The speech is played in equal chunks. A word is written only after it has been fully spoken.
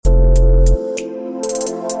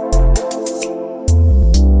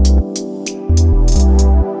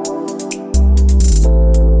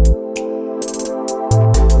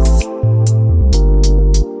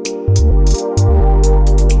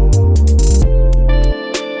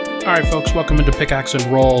All right, folks, welcome into Pickaxe and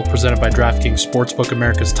Roll, presented by DraftKings Sportsbook,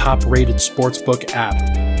 America's top-rated sportsbook app.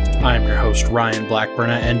 I am your host, Ryan Blackburn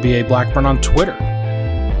at NBA Blackburn on Twitter.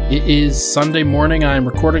 It is Sunday morning. I am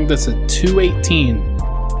recording this at 2:18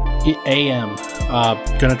 a.m.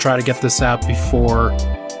 Gonna try to get this out before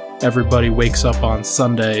everybody wakes up on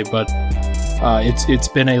Sunday, but it's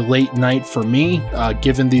been a late night for me,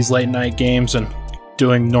 given these late night games and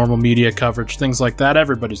doing normal media coverage, things like that.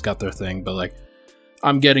 Everybody's got their thing, but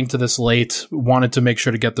I'm getting to this late, wanted to make sure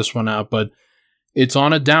to get this one out, but it's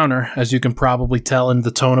on a downer, as you can probably tell in the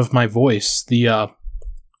tone of my voice. The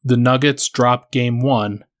Nuggets dropped game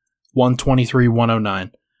one,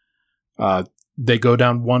 123-109. They go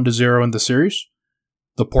down 1-0 in the series.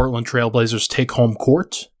 The Portland Trailblazers take home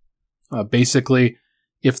court. Basically,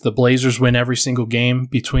 if the Blazers win every single game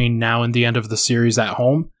between now and the end of the series at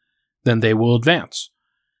home, then they will advance.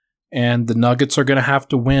 And the Nuggets are going to have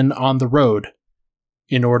to win on the road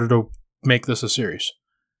in order to make this a series.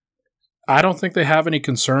 I don't think they have any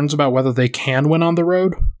concerns about whether they can win on the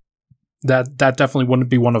road. That definitely wouldn't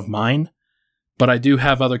be one of mine. But I do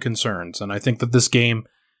have other concerns, and I think that this game,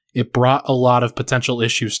 it brought a lot of potential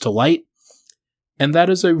issues to light, and that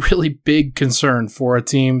is a really big concern for a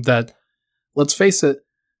team that, let's face it,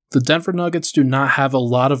 the Denver Nuggets do not have a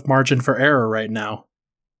lot of margin for error right now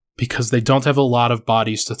because they don't have a lot of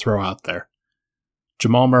bodies to throw out there.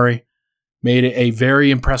 Jamal Murray made a very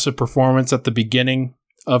impressive performance at the beginning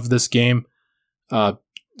of this game.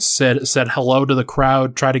 Said hello to the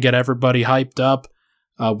crowd, tried to get everybody hyped up.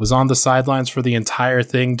 Was on the sidelines for the entire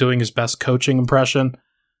thing, doing his best coaching impression.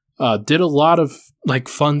 Did a lot of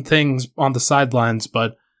fun things on the sidelines,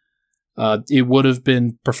 but it would have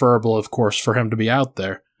been preferable, of course, for him to be out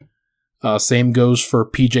there. Same goes for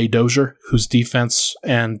PJ Dozier, whose defense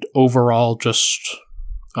and overall just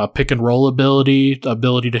pick and roll ability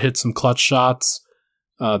to hit some clutch shots,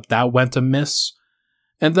 that went amiss.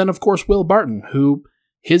 And then, of course, Will Barton, who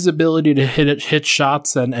his ability to hit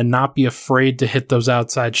shots and not be afraid to hit those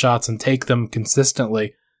outside shots and take them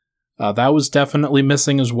consistently, that was definitely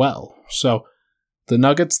missing as well. So the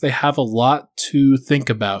Nuggets, they have a lot to think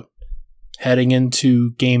about heading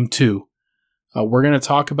into Game 2. We're going to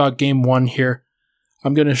talk about Game 1 here.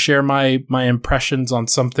 I'm going to share my impressions on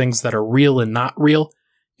some things that are real and not real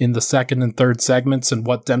in the second and third segments and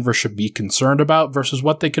what Denver should be concerned about versus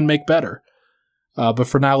what they can make better. But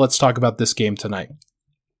for now, let's talk about this game tonight.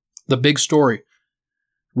 The big story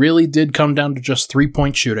really did come down to just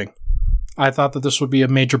 3-point shooting. I thought that this would be a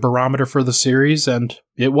major barometer for the series, and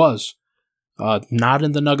it was. Not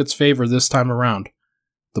in the Nuggets' favor this time around.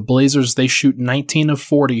 The Blazers, they shoot 19 of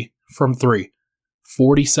 40 from 3,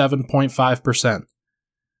 47.5%.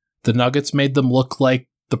 The Nuggets made them look like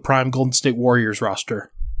the prime Golden State Warriors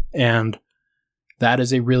roster, and that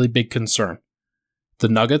is a really big concern. The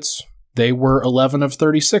Nuggets, they were 11 of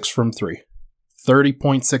 36 from 3,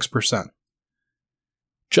 30.6%.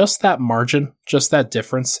 Just that margin, just that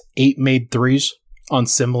difference, 8 made threes on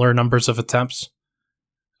similar numbers of attempts.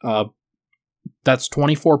 That's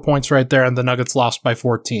 24 points right there, and the Nuggets lost by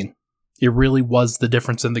 14. It really was the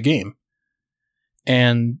difference in the game.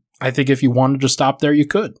 And I think if you wanted to stop there, you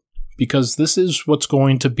could, because this is what's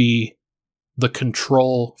going to be the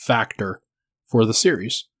control factor for the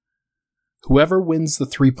series. Whoever wins the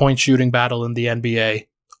 3-point shooting battle in the NBA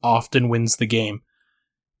often wins the game.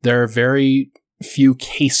 There are very few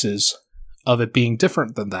cases of it being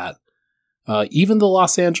different than that. Even the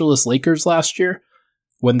Los Angeles Lakers last year,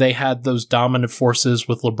 when they had those dominant forces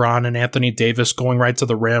with LeBron and Anthony Davis going right to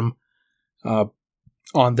the rim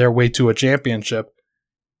on their way to a championship,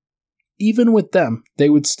 even with them, they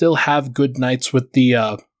would still have good nights with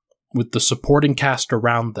the supporting cast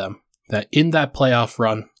around them. That in that playoff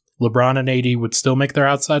run, LeBron and AD would still make their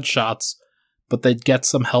outside shots, but they'd get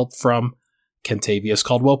some help from Kentavious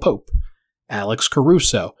Caldwell-Pope, Alex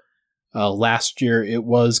Caruso. Last year, it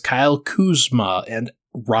was Kyle Kuzma and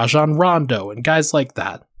Rajon Rondo and guys like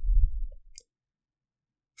that.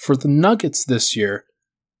 For the Nuggets this year,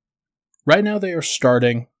 right now they are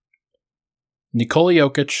starting Nikola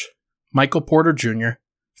Jokić, Michael Porter Jr.,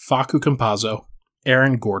 Facu Campazzo,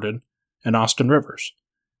 Aaron Gordon, and Austin Rivers.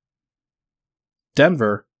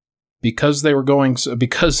 Denver, because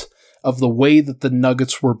of the way that the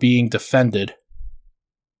Nuggets were being defended,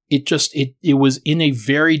 it was in a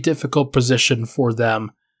very difficult position for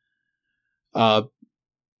them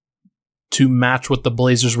to match what the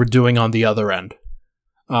Blazers were doing on the other end.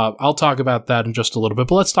 I'll talk about that in just a little bit,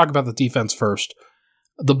 but let's talk about the defense first.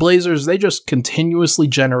 The Blazers, they just continuously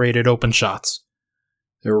generated open shots.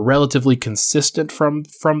 They were relatively consistent from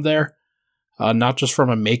there, not just from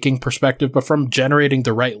a making perspective, but from generating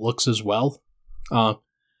the right looks as well.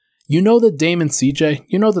 You know that Dame and CJ,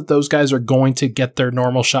 you know that those guys are going to get their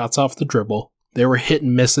normal shots off the dribble. They were hit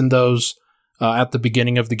and miss in those at the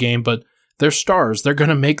beginning of the game, but they're stars. They're going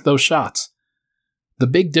to make those shots. The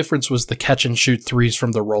big difference was the catch and shoot threes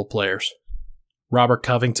from the role players. Robert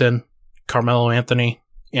Covington, Carmelo Anthony,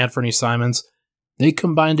 Anthony Simons, they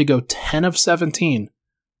combined to go 10 of 17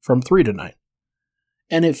 from 3 tonight.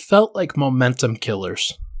 And it felt like momentum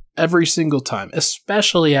killers every single time,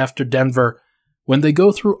 especially after Denver. When they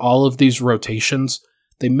go through all of these rotations,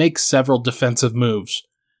 they make several defensive moves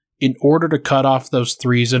in order to cut off those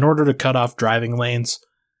threes, in order to cut off driving lanes.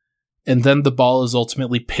 And then the ball is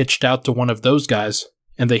ultimately pitched out to one of those guys,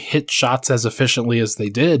 and they hit shots as efficiently as they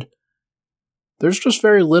did. There's just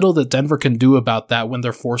very little that Denver can do about that when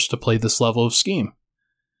they're forced to play this level of scheme.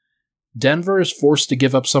 Denver is forced to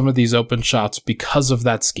give up some of these open shots because of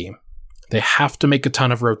that scheme. They have to make a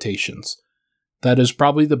ton of rotations. That is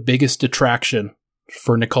probably the biggest detraction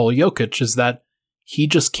for Nikola Jokić, is that he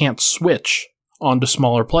just can't switch onto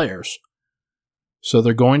smaller players. So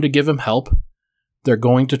they're going to give him help. They're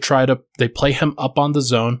going to they play him up on the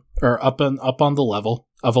zone, or up on the level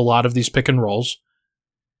of a lot of these pick and rolls.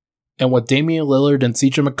 And what Damian Lillard and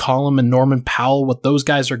CJ McCollum and Norman Powell, what those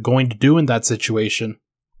guys are going to do in that situation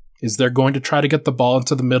is they're going to try to get the ball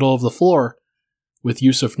into the middle of the floor with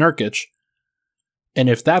Jusuf Nurkic. And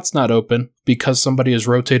if that's not open because somebody is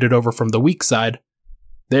rotated over from the weak side,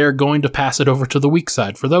 they are going to pass it over to the weak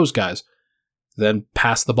side for those guys. Then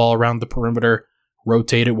pass the ball around the perimeter,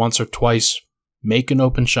 rotate it once or twice, make an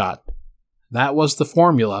open shot. That was the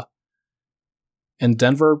formula. And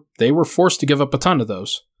Denver, they were forced to give up a ton of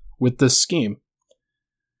those with this scheme.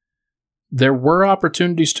 There were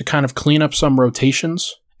opportunities to kind of clean up some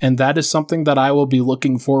rotations, and that is something that I will be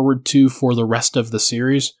looking forward to for the rest of the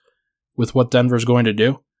series with what Denver's going to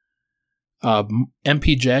do.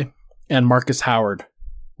 MPJ and Marcus Howard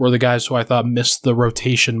were the guys who I thought missed the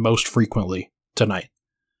rotation most frequently tonight.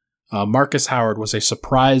 Marcus Howard was a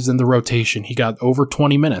surprise in the rotation. He got over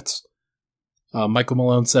 20 minutes. Michael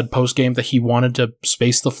Malone said post-game that he wanted to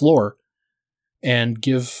space the floor and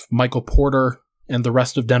give Michael Porter and the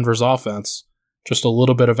rest of Denver's offense just a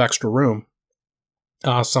little bit of extra room.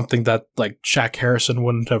 Something that like Shaq Harrison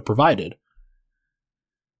wouldn't have provided.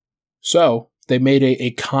 So they made a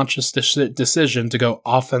conscious decision to go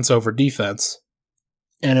offense over defense,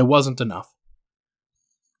 and it wasn't enough.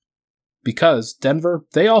 Because Denver,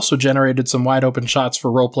 they also generated some wide open shots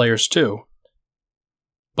for role players too.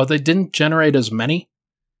 But they didn't generate as many,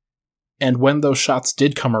 and when those shots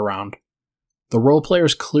did come around, the role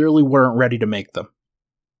players clearly weren't ready to make them.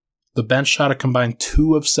 The bench shot a combined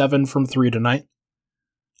 2 of 7 from 3 tonight.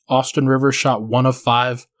 Austin Rivers shot 1 of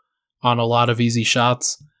 5 on a lot of easy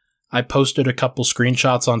shots. I posted a couple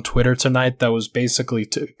screenshots on Twitter tonight that was basically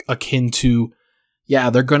akin to,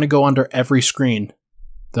 they're going to go under every screen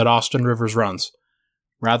that Austin Rivers runs.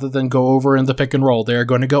 Rather than go over in the pick and roll, they're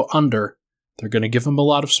going to go under. They're going to give him a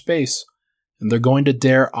lot of space, and they're going to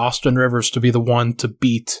dare Austin Rivers to be the one to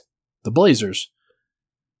beat the Blazers.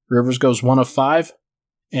 Rivers goes 1 of 5,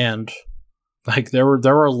 and there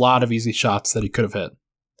were a lot of easy shots that he could have hit.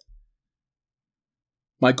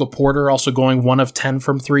 Michael Porter also going 1 of 10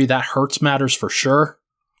 from 3. That hurts matters for sure.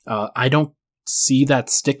 I don't see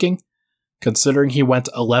that sticking, considering he went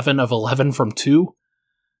 11 of 11 from 2.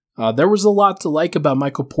 There was a lot to like about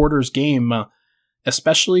Michael Porter's game,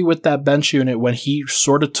 especially with that bench unit when he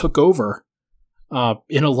sort of took over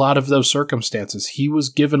in a lot of those circumstances. He was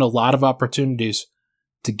given a lot of opportunities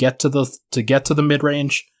to get to the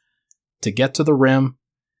mid-range, to get to the rim,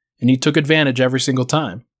 and he took advantage every single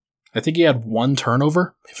time. I think he had 1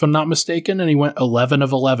 turnover, if I'm not mistaken, and he went 11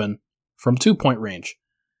 of 11 from 2-point range.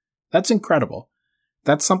 That's incredible.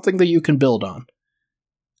 That's something that you can build on.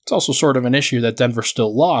 It's also sort of an issue that Denver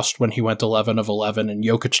still lost when he went 11 of 11 and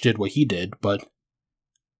Jokić did what he did, but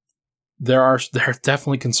there are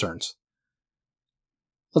definitely concerns.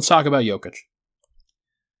 Let's talk about Jokić.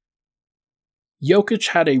 Jokić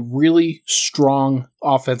had a really strong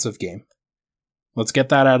offensive game. Let's get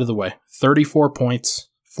that out of the way. 34 points,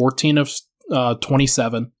 14 of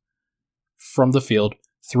 27 from the field,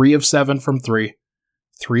 3 of 7 from 3,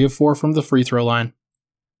 3 of 4 from the free throw line.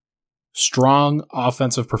 Strong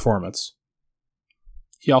offensive performance.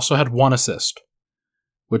 He also had 1 assist,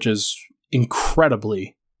 which is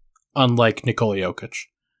incredibly unlike Nikola Jokić.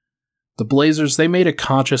 The Blazers, they made a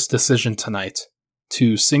conscious decision tonight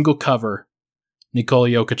to single cover Nikola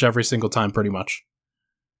Jokić every single time pretty much.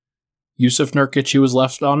 Jusuf Nurkic, he was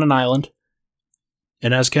left on an island.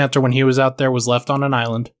 Enes Kanter, when he was out there, was left on an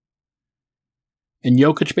island. And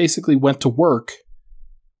Jokić basically went to work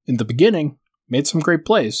in the beginning, made some great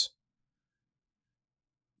plays.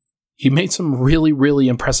 he made some really, really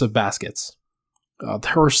impressive baskets.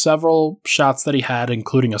 There were several shots that he had,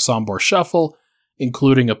 including a Sombor shuffle,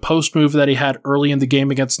 including a post move that he had early in the game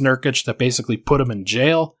against Nurkic that basically put him in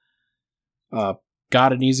jail.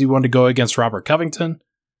 Got an easy one to go against Robert Covington.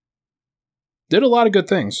 Did a lot of good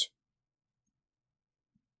things.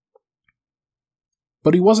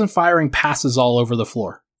 But he wasn't firing passes all over the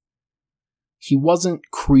floor. He wasn't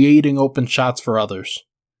creating open shots for others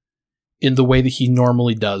in the way that he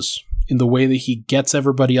normally does, in the way that he gets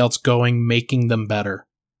everybody else going, making them better.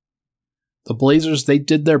 The Blazers, they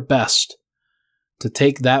did their best to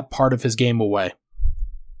take that part of his game away.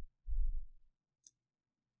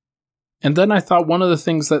 And then I thought one of the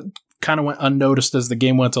things that kind of went unnoticed as the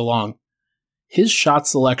game went along, his shot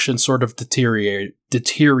selection sort of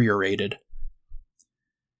deteriorated.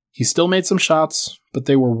 He still made some shots, but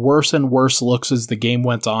they were worse and worse looks as the game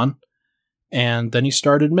went on. And then he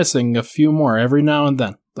started missing a few more every now and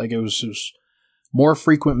then. Like it was more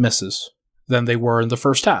frequent misses than they were in the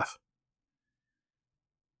first half.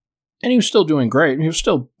 And he was still doing great. He was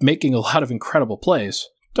still making a lot of incredible plays.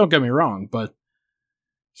 Don't get me wrong, but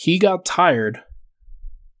he got tired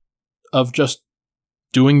of just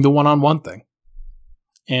doing the one-on-one thing.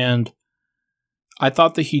 And I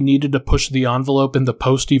thought that he needed to push the envelope in the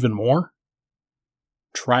post even more.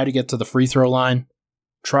 Try to get to the free throw line.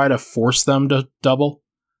 Try to force them to double.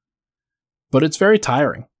 But it's very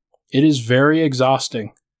tiring. It is very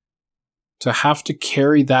exhausting to have to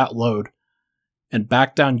carry that load and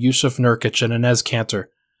back down Yusuf Nurkic and Enes Kanter.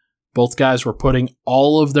 Both guys were putting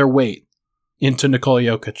all of their weight into Nikola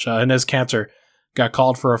Jokic. Enes Kanter got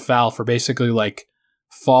called for a foul for basically like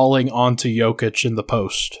falling onto Jokic in the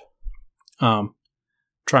post.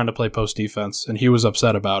 Trying to play post defense, and he was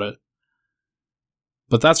upset about it.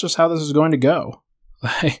 But that's just how this is going to go.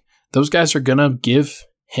 Those guys are going to give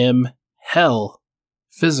him hell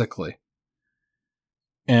physically.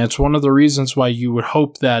 And it's one of the reasons why you would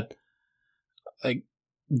hope that like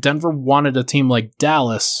Denver wanted a team like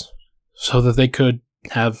Dallas so that they could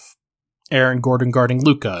have Aaron Gordon guarding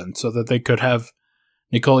Luka, and so that they could have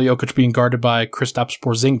Nikola Jokic being guarded by Kristaps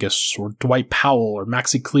Porzingis or Dwight Powell or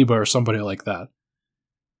Maxi Kleber or somebody like that.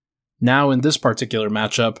 Now in this particular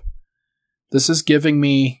matchup, this is giving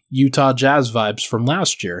me Utah Jazz vibes from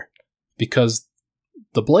last year, because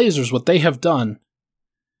the Blazers, what they have done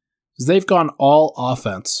is they've gone all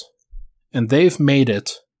offense, and they've made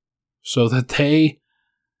it so that they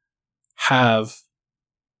have,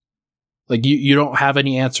 like, you don't have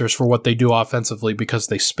any answers for what they do offensively because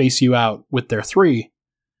they space you out with their three,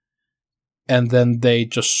 and then they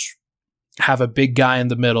just have a big guy in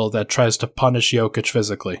the middle that tries to punish Jokic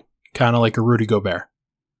physically, kind of like a Rudy Gobert.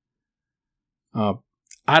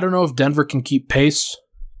 I don't know if Denver can keep pace,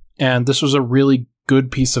 and this was a really good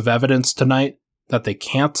piece of evidence tonight that they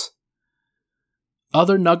can't.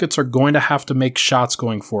 Other Nuggets are going to have to make shots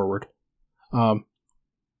going forward.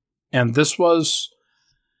 And this was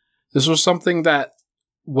something that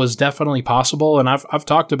was definitely possible, and I've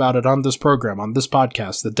talked about it on this program, on this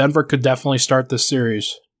podcast, that Denver could definitely start this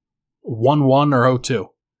series 1-1 or 0-2.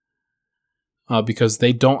 Because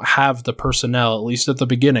they don't have the personnel, at least at the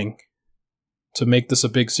beginning, to make this a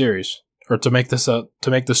big series, or to make this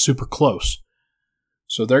super close.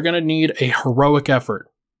 So they're going to need a heroic effort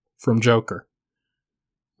from Joker.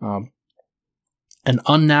 An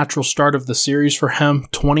unnatural start of the series for him,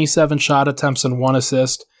 27 shot attempts and 1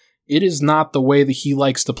 assist. It is not the way that he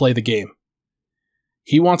likes to play the game.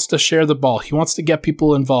 He wants to share the ball. He wants to get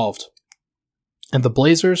people involved. And the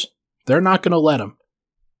Blazers, they're not going to let him.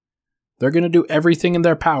 They're going to do everything in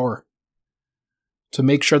their power to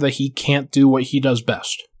make sure that he can't do what he does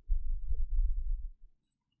best.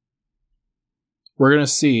 We're going to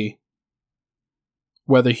see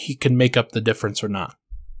whether he can make up the difference or not.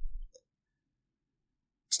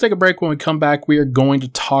 Let's take a break. When we come back, we are going to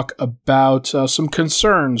talk about some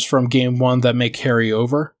concerns from Game 1 that may carry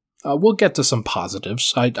over. We'll get to some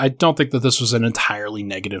positives. I don't think that this was an entirely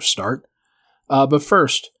negative start. But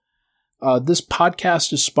first, this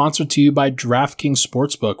podcast is sponsored to you by DraftKings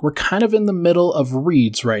Sportsbook. We're kind of in the middle of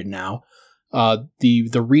reads right now.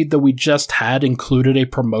 The read that we just had included a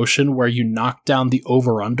promotion where you knock down the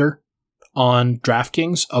over-under on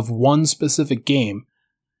DraftKings of one specific game.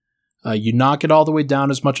 You knock it all the way down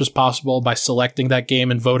as much as possible by selecting that game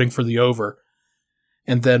and voting for the over.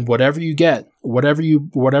 And then whatever you get, whatever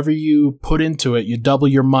you put into it, you double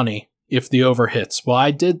your money if the over hits. Well, I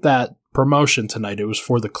did that promotion tonight. It was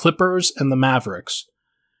for the Clippers and the Mavericks.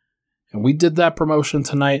 And we did that promotion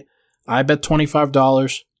tonight. I bet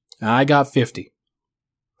 $25 and I got 50.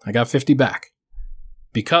 I got 50 back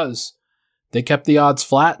because they kept the odds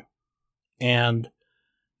flat, and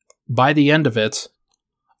by the end of it,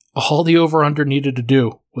 all the over-under needed to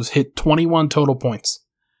do was hit 21 total points.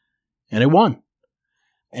 And it won.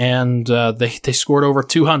 And they scored over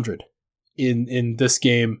 200 in this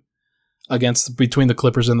game between the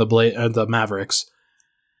Clippers and the Mavericks.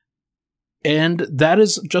 And that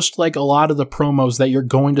is just like a lot of the promos that you're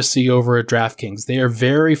going to see over at DraftKings. They are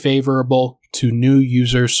very favorable to new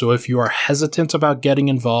users. So if you are hesitant about getting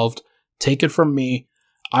involved, take it from me.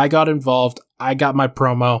 I got involved. I got my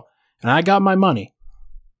promo and I got my money.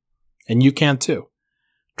 And you can too.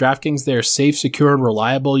 DraftKings, they are safe, secure, and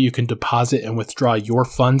reliable. You can deposit and withdraw your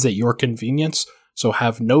funds at your convenience. So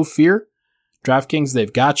have no fear. DraftKings,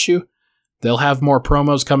 they've got you. They'll have more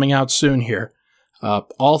promos coming out soon here.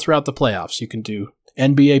 All throughout the playoffs. You can do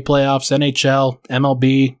NBA playoffs, NHL,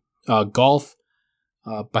 MLB, golf.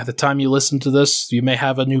 By the time you listen to this, you may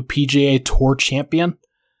have a new PGA Tour champion.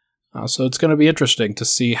 So it's going to be interesting to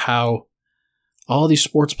see how all these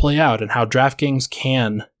sports play out and how DraftKings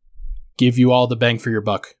can give you all the bang for your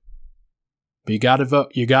buck. But you got to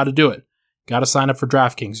vote. You got to do it. Got to sign up for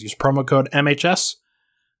DraftKings. Use promo code MHS,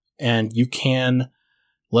 and you can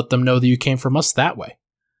let them know that you came from us that way.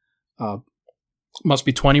 Must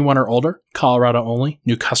be 21 or older. Colorado only.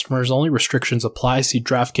 New customers only. Restrictions apply. See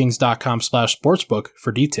DraftKings.com/sportsbook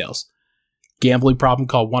for details. Gambling problem?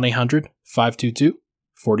 Call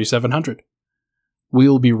 1-800-522-4700. We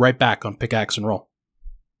will be right back on Pickaxe and Roll.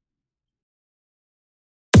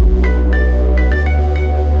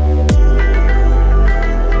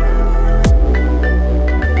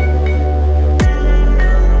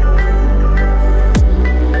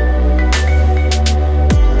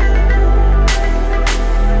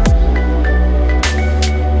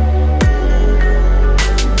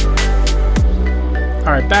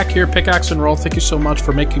 All right, back here, Pickaxe and Roll. Thank you so much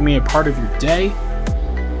for making me a part of your day.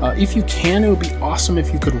 If you can, it would be awesome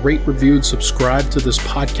if you could rate, review, and subscribe to this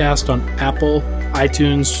podcast on Apple,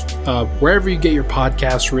 iTunes, wherever you get your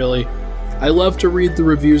podcasts, really. I love to read the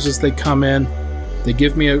reviews as they come in. They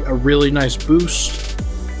give me a really nice boost.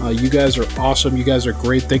 You guys are awesome. You guys are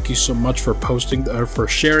great. Thank you so much for for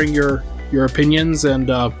sharing your opinions and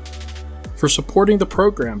for supporting the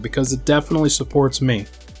program, because it definitely supports me.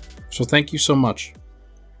 So thank you so much.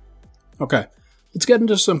 Okay, let's get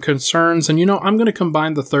into some concerns. And, I'm going to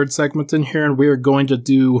combine the third segment in here, and we are going to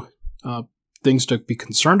do things to be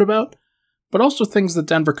concerned about, but also things that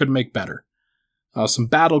Denver could make better. Some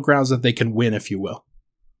battlegrounds that they can win, if you will.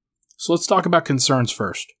 So let's talk about concerns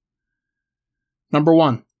first. Number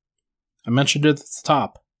one, I mentioned it at the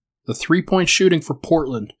top. The three-point shooting for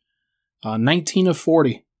Portland. 19 of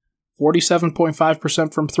 40.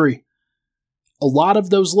 47.5% from three. A lot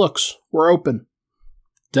of those looks were open.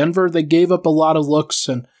 Denver, they gave up a lot of looks,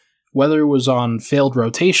 and whether it was on failed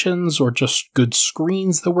rotations or just good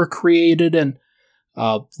screens that were created, and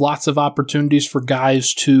lots of opportunities for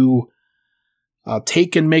guys to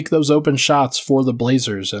take and make those open shots for the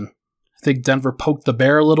Blazers. And I think Denver poked the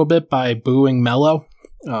bear a little bit by booing Melo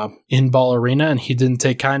in Ball Arena, and he didn't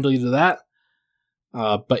take kindly to that.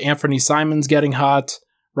 But Anthony Simons getting hot,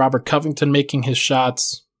 Robert Covington making his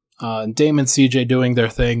shots, and Dame and CJ doing their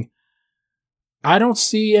thing. I don't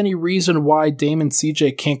see any reason why Dame and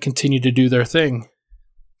CJ can't continue to do their thing.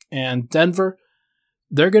 And Denver,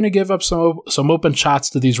 they're going to give up some open shots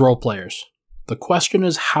to these role players. The question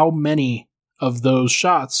is how many of those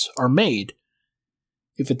shots are made.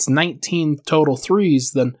 If it's 19 total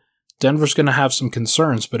threes, then Denver's going to have some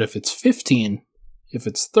concerns. But if it's 15, if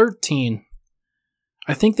it's 13,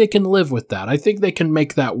 I think they can live with that. I think they can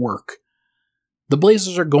make that work. The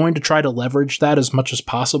Blazers are going to try to leverage that as much as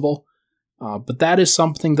possible. But that is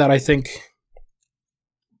something that I think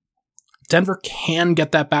Denver can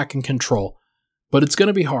get that back in control. But it's going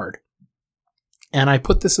to be hard. And I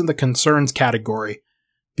put this in the concerns category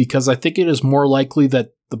because I think it is more likely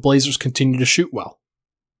that the Blazers continue to shoot well.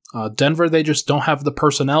 Denver, they just don't have the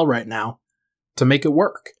personnel right now to make it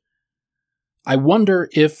work. I wonder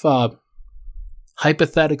if,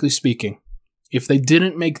 hypothetically speaking, if they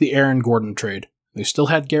didn't make the Aaron Gordon trade, they still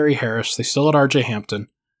had Gary Harris, they still had RJ Hampton,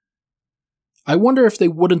 I wonder if they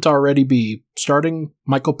wouldn't already be starting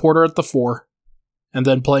Michael Porter at the 4 and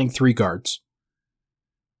then playing 3 guards.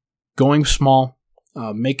 Going small,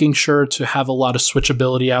 making sure to have a lot of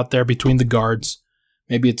switchability out there between the guards.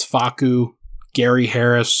 Maybe it's Facu, Gary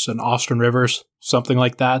Harris, and Austin Rivers, something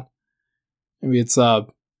like that. Maybe it's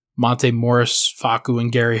Monte Morris, Facu,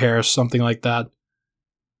 and Gary Harris, something like that.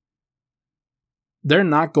 They're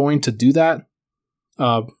not going to do that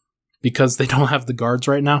because they don't have the guards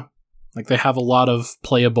right now. Like, they have a lot of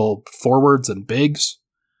playable forwards and bigs,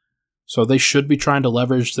 so they should be trying to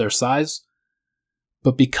leverage their size.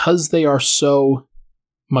 But because they are so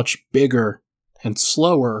much bigger and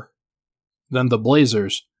slower than the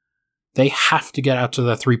Blazers, they have to get out to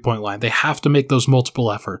the three-point line. They have to make those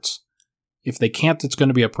multiple efforts. If they can't, it's going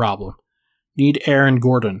to be a problem. Need Aaron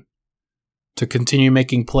Gordon to continue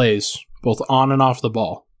making plays, both on and off the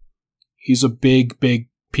ball. He's a big, big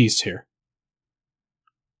piece here.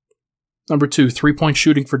 Number 2, three-point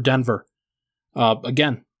shooting for Denver.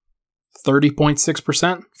 Again,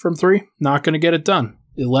 30.6% from 3, not going to get it done.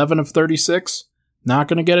 11 of 36, not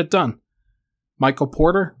going to get it done. Michael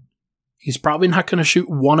Porter, he's probably not going to shoot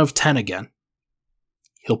 1 of 10 again.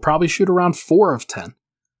 He'll probably shoot around 4 of 10.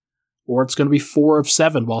 Or it's going to be 4 of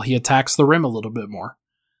 7 while he attacks the rim a little bit more.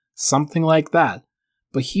 Something like that.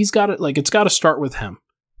 But he's got it, it's got to start with him.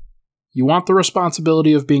 You want the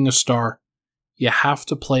responsibility of being a star, you have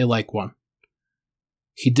to play like one.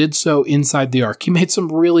 He did so inside the arc. He made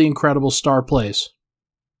some really incredible star plays.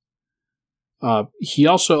 He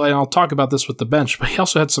also, and I'll talk about this with the bench, but he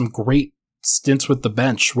also had some great stints with the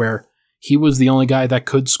bench where he was the only guy that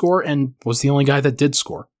could score and was the only guy that did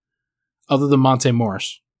score, other than Monte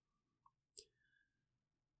Morris.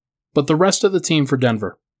 But the rest of the team for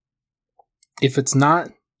Denver, if it's not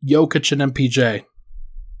Jokić and MPJ,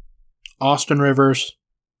 Austin Rivers,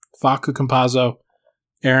 Facu Campazzo,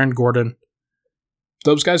 Aaron Gordon,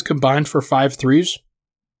 those guys combined for 5 threes,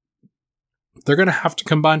 they're going to have to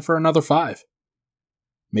combine for another 5,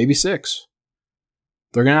 maybe 6.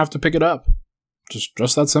 They're going to have to pick it up.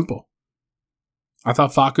 Just that simple. I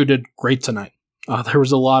thought Facu did great tonight. There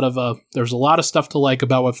was a lot of stuff to like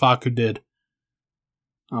about what Facu did.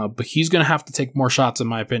 But he's going to have to take more shots, in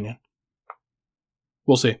my opinion.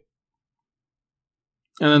 We'll see.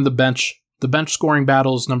 And then the bench. The bench scoring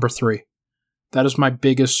battle is number 3. That is my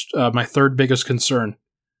third biggest concern.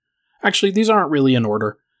 Actually, these aren't really in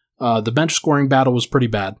order. The bench scoring battle was pretty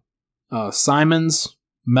bad. Simons,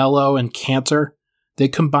 Melo, and Cantor, they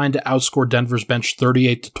combined to outscore Denver's bench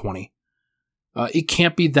 38-20. It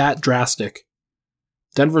can't be that drastic.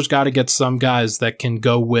 Denver's got to get some guys that can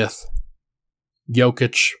go with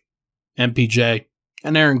Jokić, MPJ,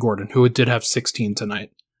 and Aaron Gordon, who did have 16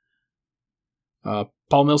 tonight.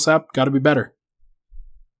 Paul Millsap got to be better.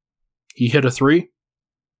 He hit a 3,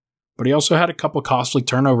 but he also had a couple costly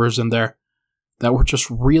turnovers in there that were just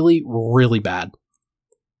really, really bad.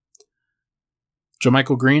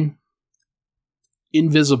 JaMychal Green,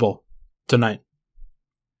 invisible tonight.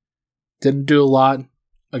 Didn't do a lot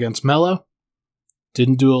against Melo.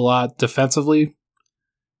 Didn't do a lot defensively.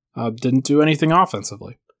 Didn't do anything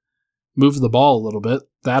offensively. Moved the ball a little bit,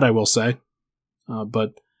 that I will say.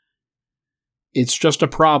 But it's just a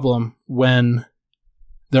problem when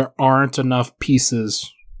there aren't enough pieces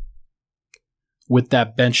with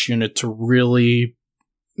that bench unit to really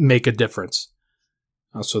make a difference.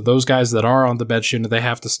 So those guys that are on the bench unit, they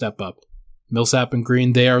have to step up. Millsap and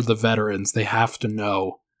Green, they are the veterans. They have to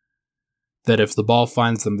know that if the ball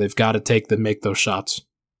finds them, they've got to take them, make those shots.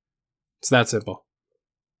 It's that simple.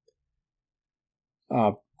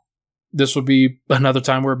 This would be another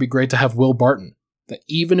time where it'd be great to have Will Barton. That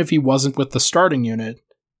even if he wasn't with the starting unit,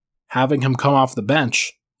 having him come off the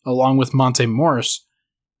bench, along with Monte Morris,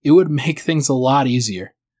 it would make things a lot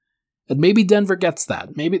easier. And maybe Denver gets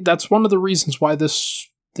that. Maybe that's one of the reasons why this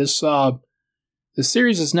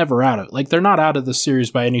series is never out of. They're not out of the series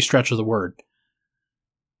by any stretch of the word.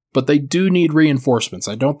 But they do need reinforcements.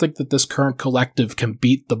 I don't think that this current collective can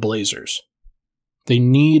beat the Blazers. They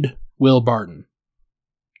need Will Barton,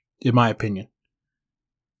 in my opinion.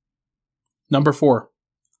 Number 4,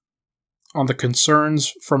 on the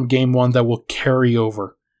concerns from Game 1 that will carry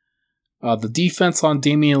over. The defense on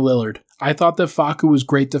Damian Lillard. I thought that Facu was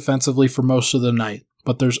great defensively for most of the night,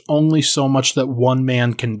 but there's only so much that one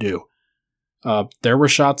man can do. There were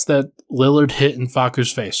shots that Lillard hit in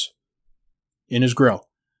Facu's face, in his grill,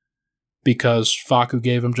 because Facu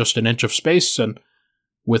gave him just an inch of space, and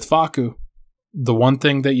with Facu, the one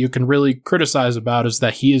thing that you can really criticize about is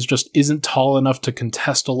that he isn't tall enough to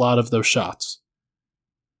contest a lot of those shots.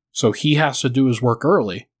 So he has to do his work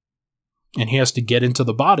early, and he has to get into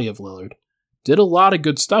the body of Lillard. Did a lot of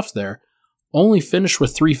good stuff there, only finished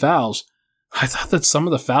with 3 fouls. I thought that some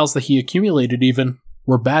of the fouls that he accumulated even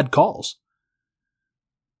were bad calls.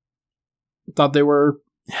 I thought they were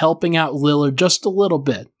helping out Lillard just a little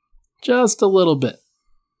bit. Just a little bit.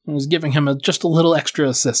 It was giving him just a little extra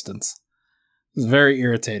assistance. It was very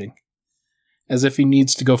irritating. As if he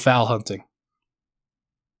needs to go foul hunting.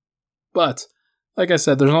 But, like I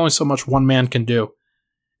said, there's only so much one man can do.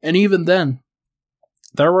 And even then,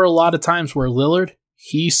 there were a lot of times where Lillard,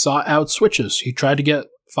 he sought out switches. He tried to get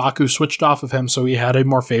Facu switched off of him so he had a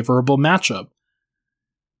more favorable matchup.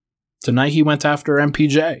 Tonight he went after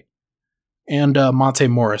MPJ. and Monte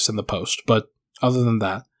Morris in the post. But other than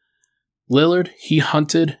that, Lillard, he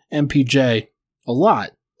hunted MPJ a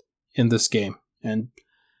lot in this game. And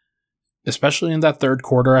especially in that third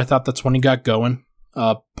quarter, I thought that's when he got going.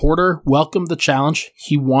 Porter welcomed the challenge.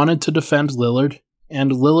 He wanted to defend Lillard,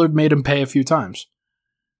 and Lillard made him pay a few times.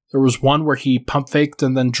 There was one where he pump faked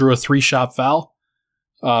and then drew a 3-shot foul,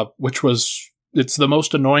 which was, it's the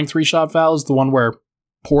most annoying 3-shot foul, is the one where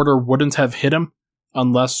Porter wouldn't have hit him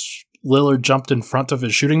unless Lillard jumped in front of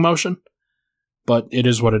his shooting motion. But it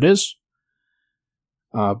is what it is.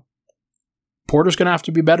 Porter's going to have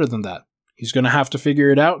to be better than that. He's going to have to figure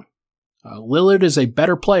it out. Lillard is a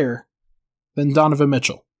better player than Donovan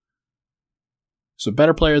Mitchell. He's a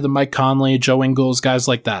better player than Mike Conley, Joe Ingles, guys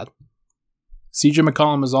like that. CJ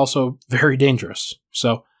McCollum is also very dangerous.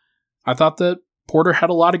 So I thought that Porter had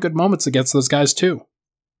a lot of good moments against those guys too.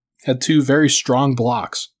 Had 2 very strong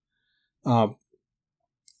blocks.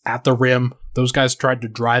 At the rim, those guys tried to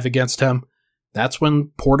drive against him. That's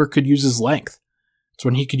when Porter could use his length. It's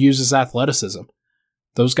when he could use his athleticism.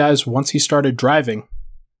 Those guys, once he started driving,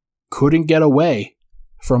 couldn't get away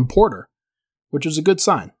from Porter, which is a good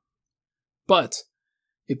sign. But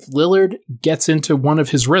if Lillard gets into one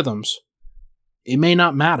of his rhythms, it may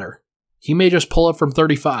not matter. He may just pull up from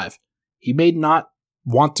 35. He may not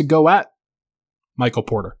want to go at Michael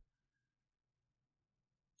Porter.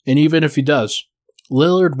 And even if he does,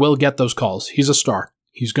 Lillard will get those calls. He's a star.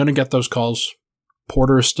 He's going to get those calls.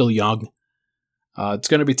 Porter is still young. It's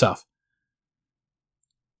going to be tough.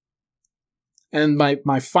 And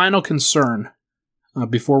my final concern,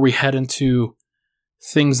 before we head into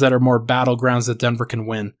things that are more battlegrounds that Denver can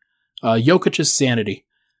win, Jokic's sanity.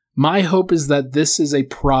 My hope is that this is a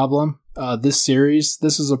problem, this series,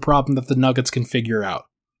 this is a problem that the Nuggets can figure out.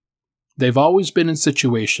 They've always been in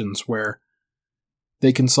situations where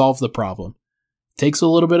they can solve the problem. It takes a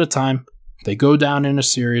little bit of time. They go down in a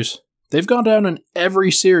series. They've gone down in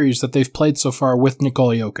every series that they've played so far with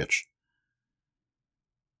Nikola Jokić.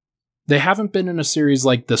 They haven't been in a series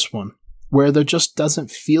like this one, where there just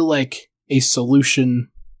doesn't feel like a solution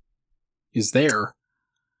is there,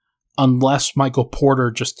 unless Michael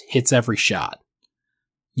Porter just hits every shot.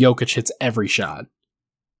 Jokić hits every shot.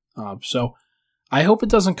 So I hope it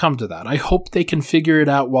doesn't come to that. I hope they can figure it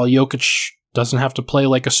out while Jokić doesn't have to play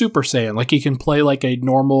like a Super Saiyan, like he can play like a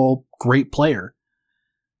normal, great player.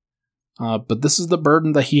 But this is the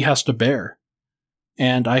burden that he has to bear.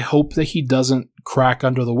 And I hope that he doesn't crack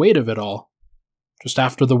under the weight of it all, just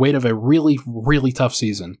after the weight of a really, really tough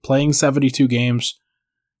season. Playing 72 games,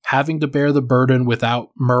 having to bear the burden without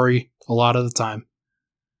Murray a lot of the time.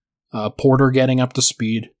 Porter getting up to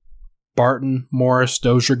speed. Barton, Morris,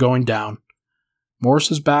 Dozier going down.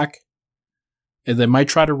 Morris is back. And they might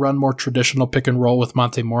try to run more traditional pick and roll with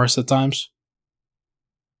Monte Morris at times.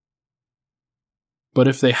 But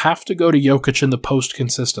if they have to go to Jokić in the post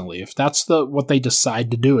consistently, if that's what they decide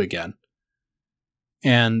to do again,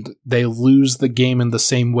 and they lose the game in the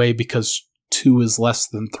same way because 2 is less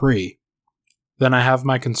than 3, then I have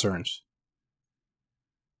my concerns.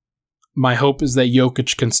 My hope is that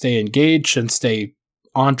Jokić can stay engaged and stay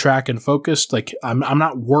on track and focused. Like, I'm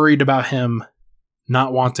not worried about him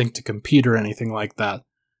not wanting to compete or anything like that.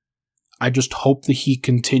 I just hope that he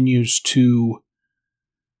continues to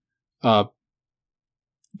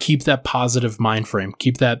keep that positive mind frame,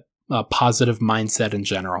 keep that positive mindset in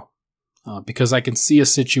general. Because I can see a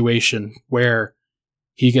situation where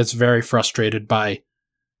he gets very frustrated by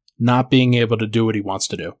not being able to do what he wants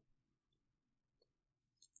to do.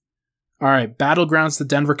 All right, battlegrounds that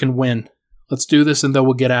Denver can win. Let's do this and then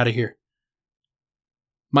we'll get out of here.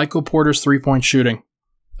 Michael Porter's 3-point shooting.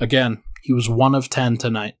 Again, he was 1 of 10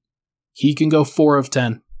 tonight. He can go 4 of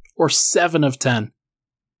 10 or 7 of 10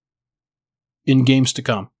 in games to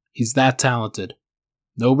come. He's that talented.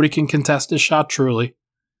 Nobody can contest his shot truly.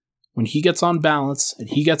 When he gets on balance and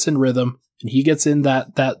he gets in rhythm and he gets in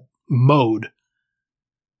that mode,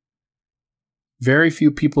 very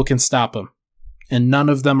few people can stop him. And none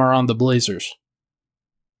of them are on the Blazers.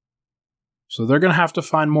 So they're going to have to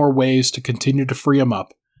find more ways to continue to free him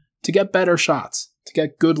up, to get better shots, to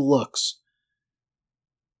get good looks.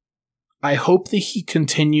 I hope that he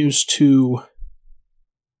continues to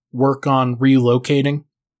work on relocating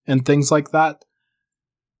and things like that,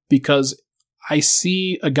 because I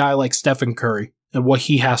see a guy like Stephen Curry and what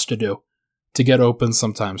he has to do to get open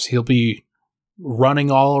sometimes. He'll be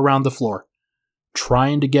running all around the floor,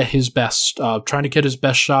 trying to get his best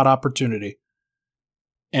shot opportunity.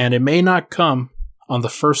 And it may not come on the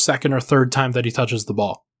first, second, or third time that he touches the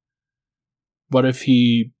ball. But if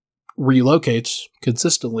he relocates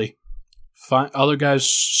consistently, other guys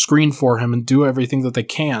screen for him and do everything that they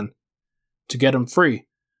can, to get him free,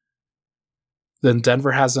 then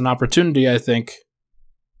Denver has an opportunity, I think,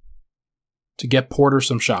 to get Porter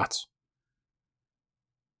some shots.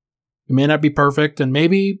 It may not be perfect, and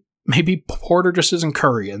maybe Porter just isn't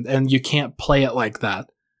Curry, and you can't play it like that.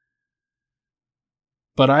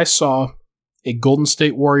 But I saw a Golden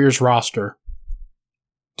State Warriors roster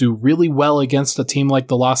do really well against a team like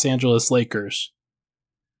the Los Angeles Lakers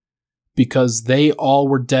because they all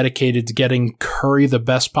were dedicated to getting Curry the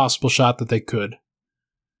best possible shot that they could.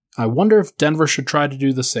 I wonder if Denver should try to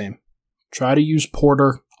do the same. Try to use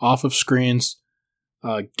Porter off of screens,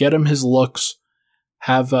 get him his looks,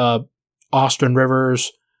 have Austin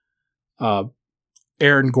Rivers,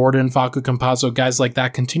 Aaron Gordon, Facu Campazzo, guys like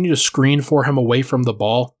that continue to screen for him away from the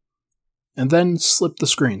ball, and then slip the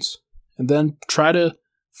screens. And then try to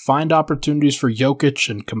find opportunities for Jokić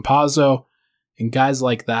and Campazzo and guys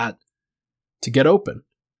like that to get open.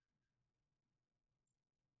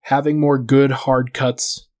 Having more good hard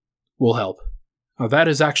cuts will help. Now, that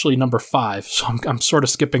is actually number 5, so I'm sort of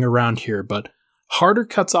skipping around here, but harder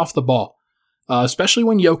cuts off the ball, especially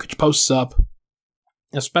when Jokić posts up,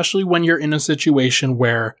 especially when you're in a situation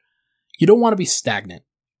where you don't want to be stagnant.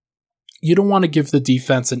 You don't want to give the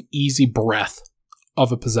defense an easy breath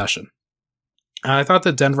of a possession. And I thought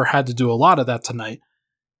that Denver had to do a lot of that tonight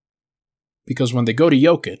because when they go to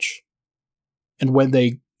Jokić and when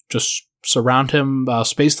they just surround him,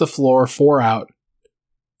 space the floor, 4 out,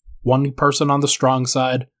 1 person on the strong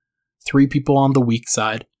side, 3 people on the weak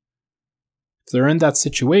side, if they're in that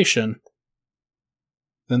situation,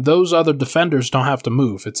 then those other defenders don't have to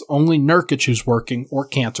move. It's only Nurkic who's working, or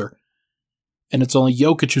Kanter, and it's only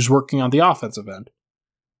Jokić who's working on the offensive end.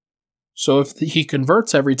 So if he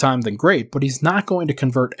converts every time, then great, but he's not going to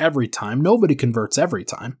convert every time. Nobody converts every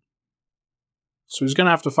time. So he's going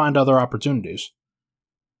to have to find other opportunities.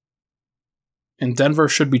 And Denver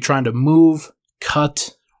should be trying to move,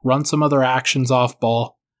 cut, run some other actions off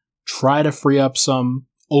ball, try to free up some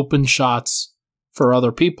open shots for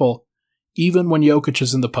other people, even when Jokić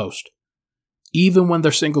is in the post, even when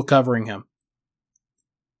they're single covering him.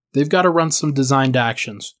 They've got to run some designed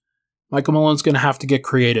actions. Michael Malone's going to have to get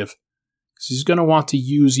creative because he's going to want to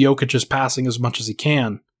use Jokic's passing as much as he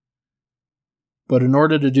can. But in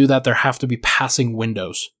order to do that, there have to be passing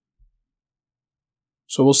windows.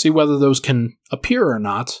 So we'll see whether those can appear or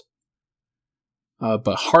not.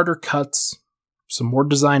 But harder cuts, some more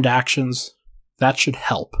designed actions, that should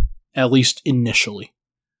help, at least initially.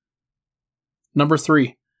 Number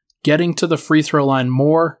 3, getting to the free throw line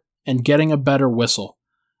more and getting a better whistle.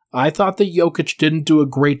 I thought that Jokić didn't do a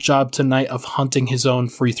great job tonight of hunting his own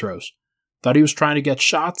free throws. Thought he was trying to get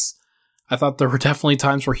shots. I thought there were definitely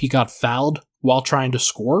times where he got fouled while trying to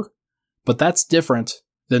score, but that's different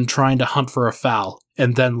than trying to hunt for a foul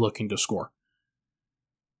and then looking to score.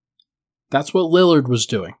 That's what Lillard was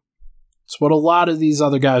doing. It's what a lot of these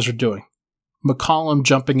other guys are doing. McCollum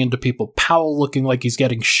jumping into people, Powell looking like he's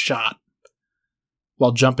getting shot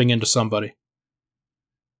while jumping into somebody.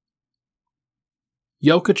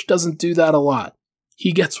 Jokić doesn't do that a lot.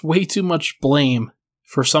 He gets way too much blame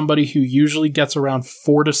for somebody who usually gets around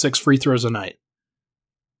 4 to 6 free throws a night.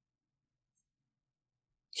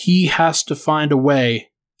 He has to find a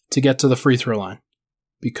way to get to the free throw line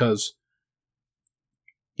because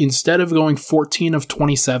instead of going 14 of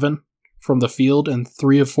 27 from the field and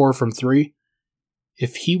 3 of 4 from 3,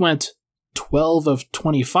 if he went 12 of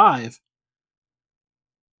 25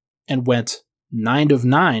 and went 9 of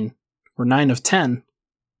 9 or 9 of 10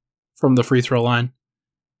 from the free throw line,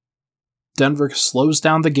 Denver slows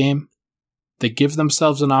down the game. They give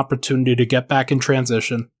themselves an opportunity to get back in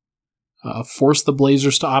transition, force the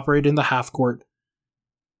Blazers to operate in the half court.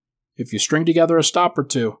 If you string together a stop or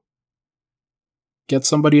two, get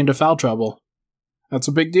somebody into foul trouble, that's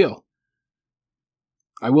a big deal.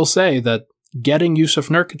 I will say that getting Jusuf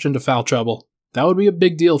Nurkic into foul trouble, that would be a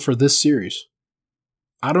big deal for this series.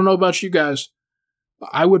 I don't know about you guys, but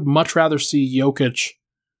I would much rather see Jokić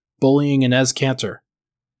bullying Enes Kanter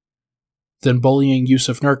than bullying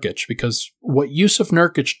Jusuf Nurkic, because what Jusuf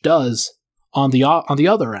Nurkic does on the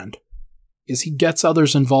other end is he gets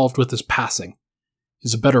others involved with his passing.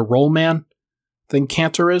 He's a better roll man than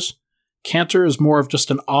Kanter is. Kanter is more of just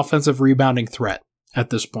an offensive rebounding threat at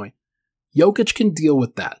this point. Jokić can deal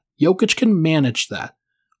with that. Jokić can manage that.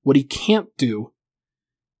 What he can't do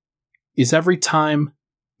is every time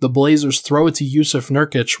the Blazers throw it to Jusuf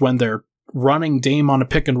Nurkic when they're running Dame on a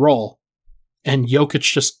pick and roll, and Jokić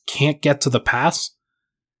just can't get to the pass,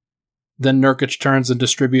 then Nurkic turns and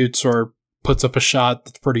distributes or puts up a shot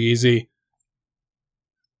that's pretty easy.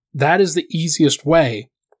 That is the easiest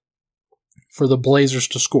way for the Blazers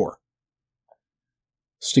to score.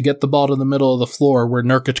 is to get the ball to the middle of the floor where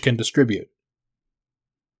Nurkic can distribute.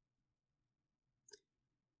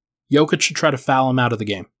 Jokić should try to foul him out of the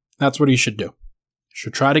game. That's what he should do.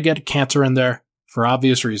 Should try to get Cantor in there for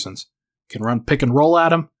obvious reasons. Can run pick and roll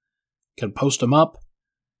at him, can post him up,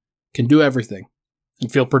 can do everything, and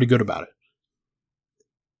feel pretty good about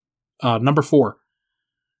it. Number 4,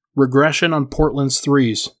 regression on Portland's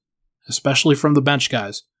threes, especially from the bench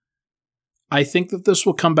guys. I think that this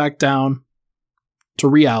will come back down to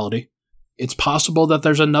reality. It's possible that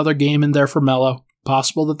there's another game in there for Melo,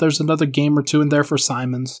 possible that there's another game or two in there for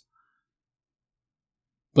Simons.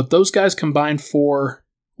 But those guys combined for,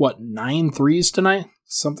 9 threes tonight?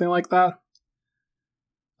 Something like that?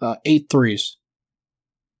 8 threes.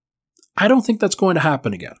 I don't think that's going to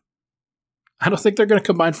happen again. I don't think they're going to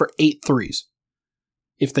combine for 8 threes.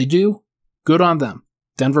 If they do, good on them.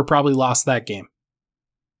 Denver probably lost that game.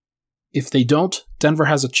 If they don't, Denver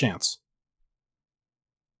has a chance.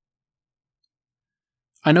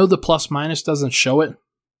 I know the plus-minus doesn't show it,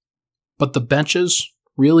 but the benches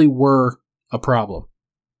really were a problem.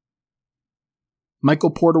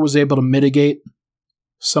 Michael Porter was able to mitigate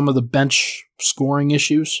some of the bench scoring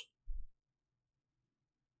issues.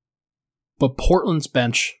 But Portland's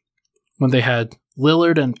bench, when they had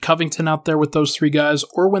Lillard and Covington out there with those 3 guys,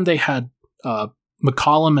 or when they had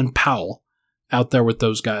McCollum and Powell out there with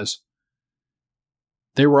those guys,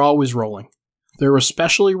 they were always rolling. They were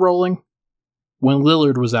especially rolling when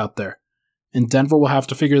Lillard was out there, and Denver will have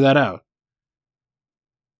to figure that out.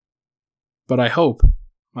 But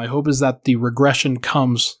my hope is that the regression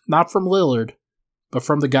comes not from Lillard, but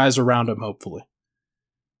from the guys around him, hopefully.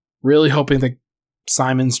 Really hoping that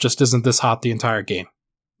Simons just isn't this hot the entire game.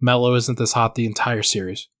 Melo isn't this hot the entire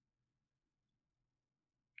series.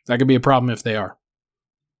 That could be a problem if they are.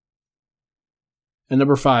 And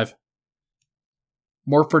number 5,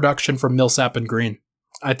 more production from Millsap and Green.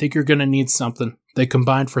 I think you're going to need something. They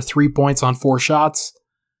combined for 3 points on 4 shots.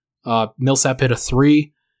 Millsap hit a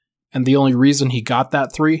 3, and the only reason he got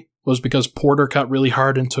that 3 was because Porter cut really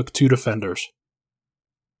hard and took 2 defenders.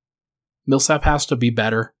 Millsap has to be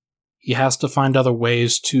better. He has to find other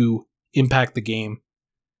ways to impact the game,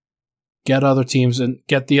 get other teams and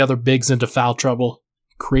get the other bigs into foul trouble,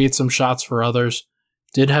 create some shots for others.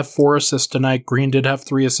 Did have 4 assists tonight. Green did have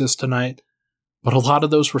 3 assists tonight. But a lot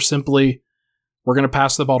of those were simply, we're going to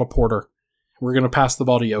pass the ball to Porter. We're going to pass the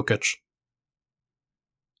ball to Jokić.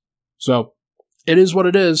 So, it is what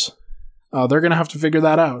it is. They're going to have to figure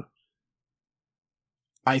that out.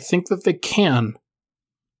 I think that they can.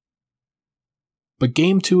 But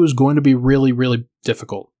game 2 is going to be really, really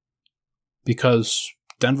difficult. Because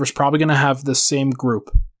Denver's probably going to have this same group.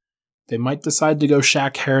 They might decide to go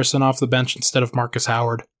Shaq Harrison off the bench instead of Marcus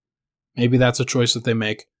Howard. Maybe that's a choice that they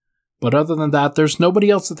make. But other than that, there's nobody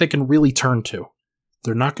else that they can really turn to.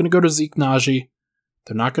 They're not going to go to Zeke Naji.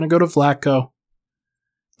 They're not going to go to Vlatko.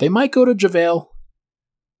 They might go to JaVale.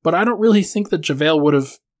 But I don't really think that JaVale would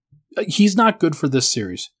have... He's not good for this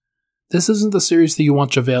series. This isn't the series that you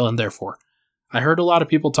want JaVale in there for. I heard a lot of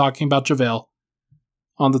people talking about JaVale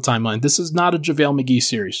on the timeline. This is not a JaVale McGee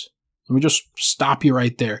series. Let me just stop you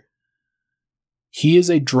right there. He is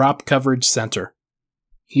a drop coverage center.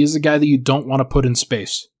 He is a guy that you don't want to put in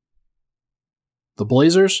space. The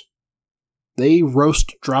Blazers, they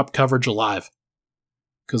roast drop coverage alive.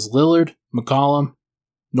 Because Lillard, McCollum,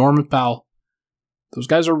 Norman Powell, those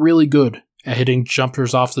guys are really good at hitting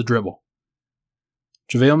jumpers off the dribble.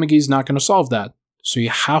 JaVale McGee's not going to solve that, so you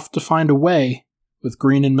have to find a way with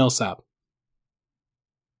Green and Millsap.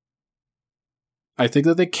 I think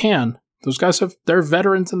that they can. Those guys they're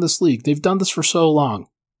veterans in this league. They've done this for so long.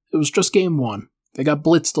 It was just game 1. They got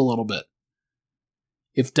blitzed a little bit.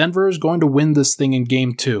 If Denver is going to win this thing in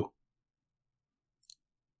game 2,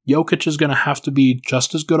 Jokić is going to have to be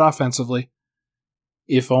just as good offensively,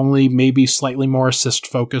 if only maybe slightly more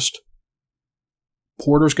assist-focused.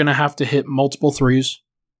 Porter's going to have to hit multiple threes.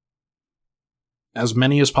 As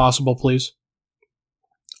many as possible, please.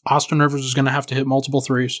 Austin Rivers is going to have to hit multiple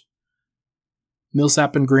threes.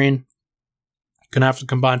 Millsap and Green going to have to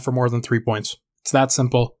combine for more than 3 points. It's that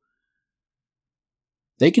simple.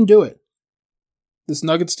 They can do it. This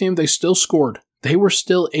Nuggets team, they still scored. They were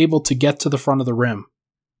still able to get to the front of the rim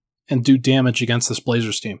and do damage against this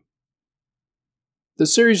Blazers team.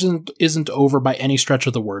 This series isn't over by any stretch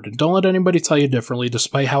of the word, and don't let anybody tell you differently,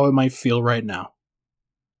 despite how it might feel right now.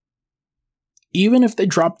 Even if they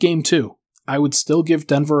drop game 2, I would still give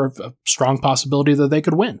Denver a strong possibility that they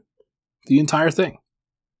could win the entire thing.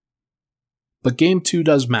 But game 2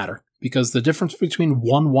 does matter, because the difference between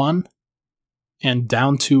 1-1 and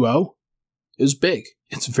down 2-0 is big.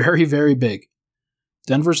 It's very, very big.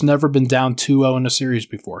 Denver's never been down 2-0 in a series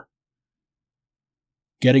before.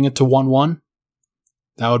 Getting it to 1-1,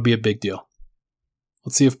 that would be a big deal.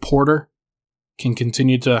 Let's see if Porter can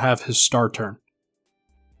continue to have his star turn.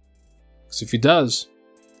 Because if he does,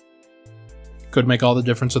 it could make all the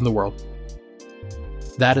difference in the world.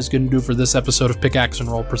 That is going to do for this episode of Pickaxe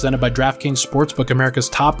and Roll, presented by DraftKings Sportsbook, America's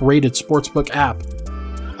top-rated sportsbook app.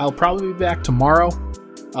 I'll probably be back tomorrow.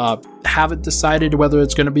 Haven't decided whether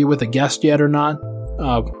it's going to be with a guest yet or not.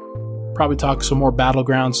 Probably talk some more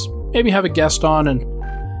Battlegrounds. Maybe have a guest on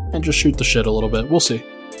and just shoot the shit a little bit. We'll see.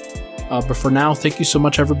 But for now, thank you so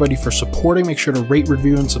much, everybody, for supporting. Make sure to rate,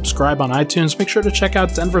 review, and subscribe on iTunes. Make sure to check out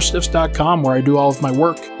denverstiffs.com, where I do all of my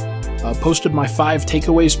work. Posted my 5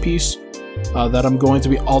 takeaways piece that I'm going to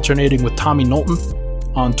be alternating with Tommy Knowlton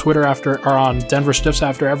on Twitter on Denver Stiffs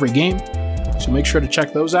after every game. So make sure to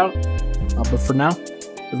check those out. But for now,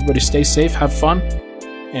 everybody stay safe, have fun,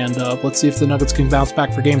 and let's see if the Nuggets can bounce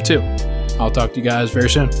back for Game 2. I'll talk to you guys very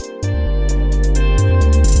soon.